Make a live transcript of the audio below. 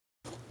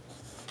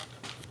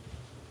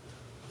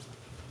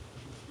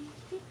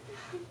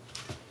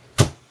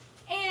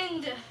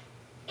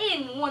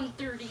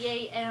1:30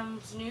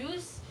 a.m.'s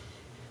news.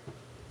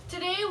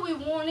 Today we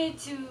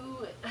wanted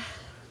you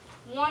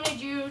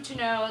to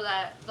know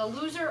that the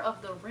loser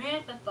of the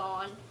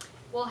rap-athon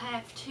will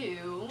have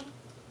to...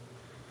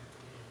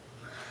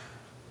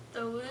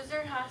 The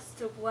loser has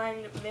to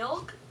blend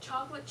milk,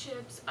 chocolate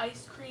chips,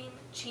 ice cream,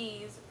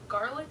 cheese,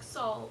 garlic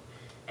salt,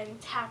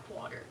 and tap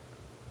water.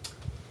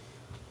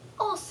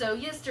 Also,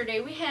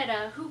 yesterday we had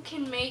a who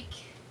can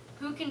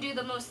do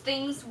the most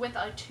things with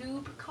a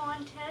tube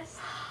contest,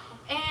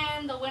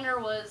 and the winner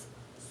was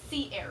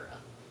Sierra.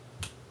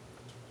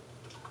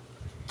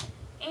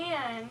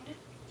 And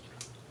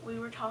we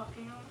were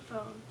talking on the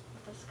phone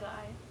with this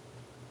guy,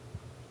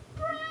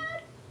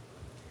 Brad,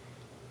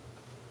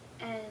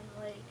 and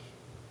like,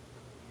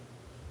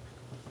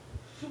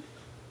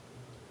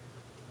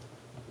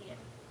 yeah,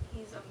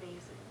 he's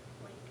amazing.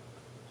 Like,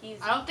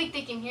 he's I don't think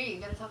they can hear you.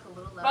 You gotta talk a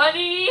little louder.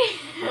 funny.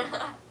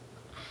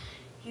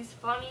 He's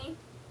funny.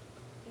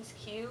 He's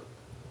cute,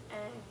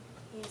 and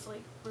he's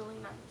like really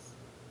nice.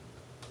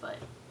 But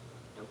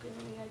don't get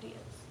any ideas.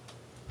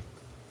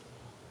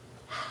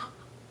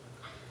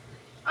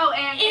 Oh,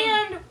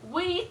 and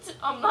wait,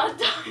 I'm not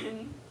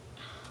done.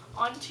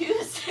 On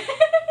Tuesday,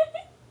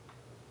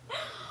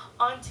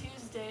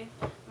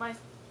 my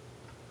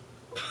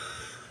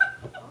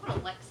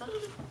Alexa.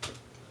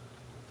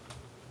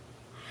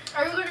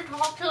 Are you going to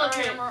talk to the Alright.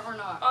 camera or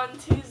not? On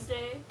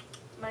Tuesday,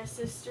 my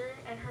sister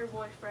and her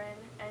boyfriend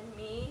and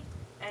me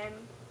and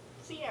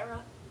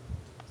Sierra,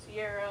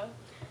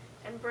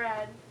 and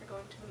Brad are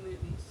going to the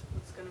movies.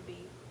 It's gonna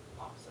be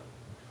awesome.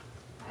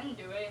 I didn't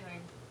do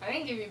anything. I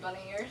didn't give you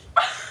bunny ears.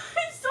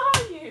 I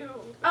saw you.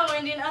 Oh,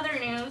 and in other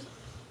news,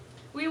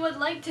 we would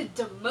like to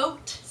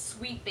demote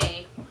Sweet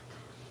Bay.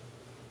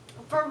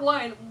 For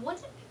one,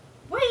 what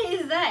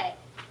is that?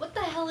 What the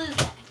hell is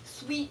that?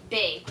 Sweet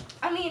Bay.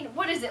 I mean,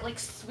 what is it? Like,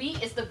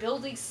 sweet? Is the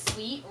building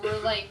sweet? Or,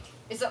 like,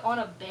 is it on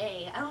a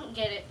bay? I don't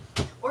get it.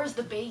 Or is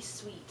the bay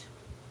sweet?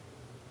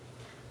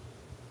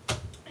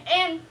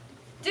 And,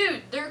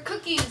 dude, their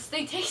cookies,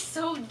 they taste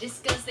so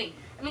disgusting.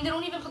 I mean, they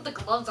don't even put the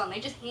gloves on. They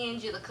just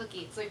hand you the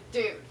cookie. It's like,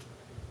 dude,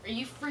 are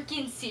you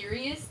freaking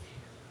serious?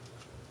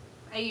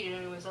 I eat it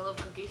anyways. I love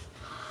cookies.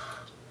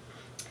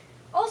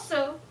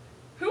 Also,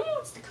 who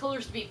wants the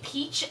colors to be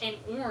peach and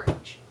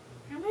orange?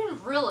 I mean,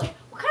 really?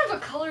 What kind of a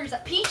color is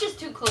that? Peach is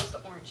too close to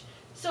orange.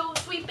 So,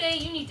 Sweet Bay,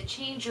 you need to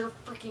change your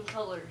freaking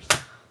colors.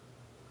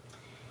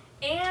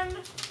 And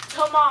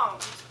to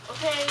moms,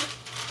 okay?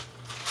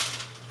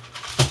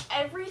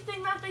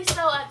 Everything that they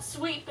sell at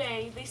Sweet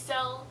Bay, they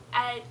sell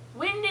at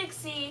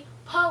Winn-Dixie,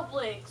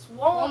 Publix,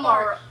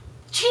 Walmart.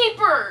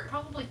 Cheaper!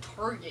 Probably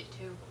Target,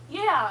 too.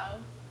 Yeah.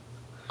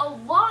 A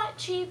lot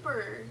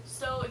cheaper.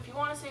 So if you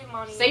want to save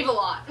money... Save a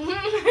lot.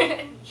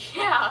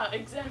 Yeah,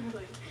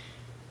 exactly.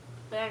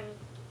 Then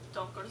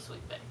don't go to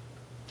Sweet Bay.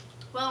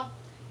 Well,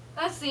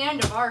 that's the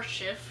end of our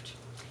shift.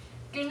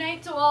 Good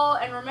night to all,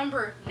 and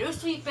remember, no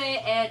Sweet Bay,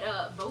 and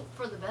vote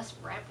for the best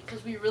rap,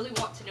 because we really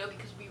want to know,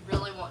 because we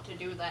really want to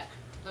do that.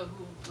 The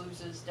who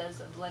loses does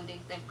a blending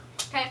thing.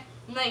 Okay,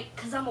 night,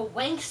 because I'm a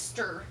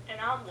wankster.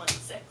 And I'm one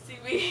sexy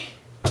me.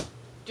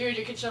 Dude,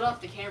 you can shut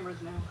off the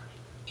cameras now.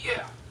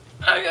 Yeah,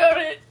 I got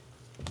it.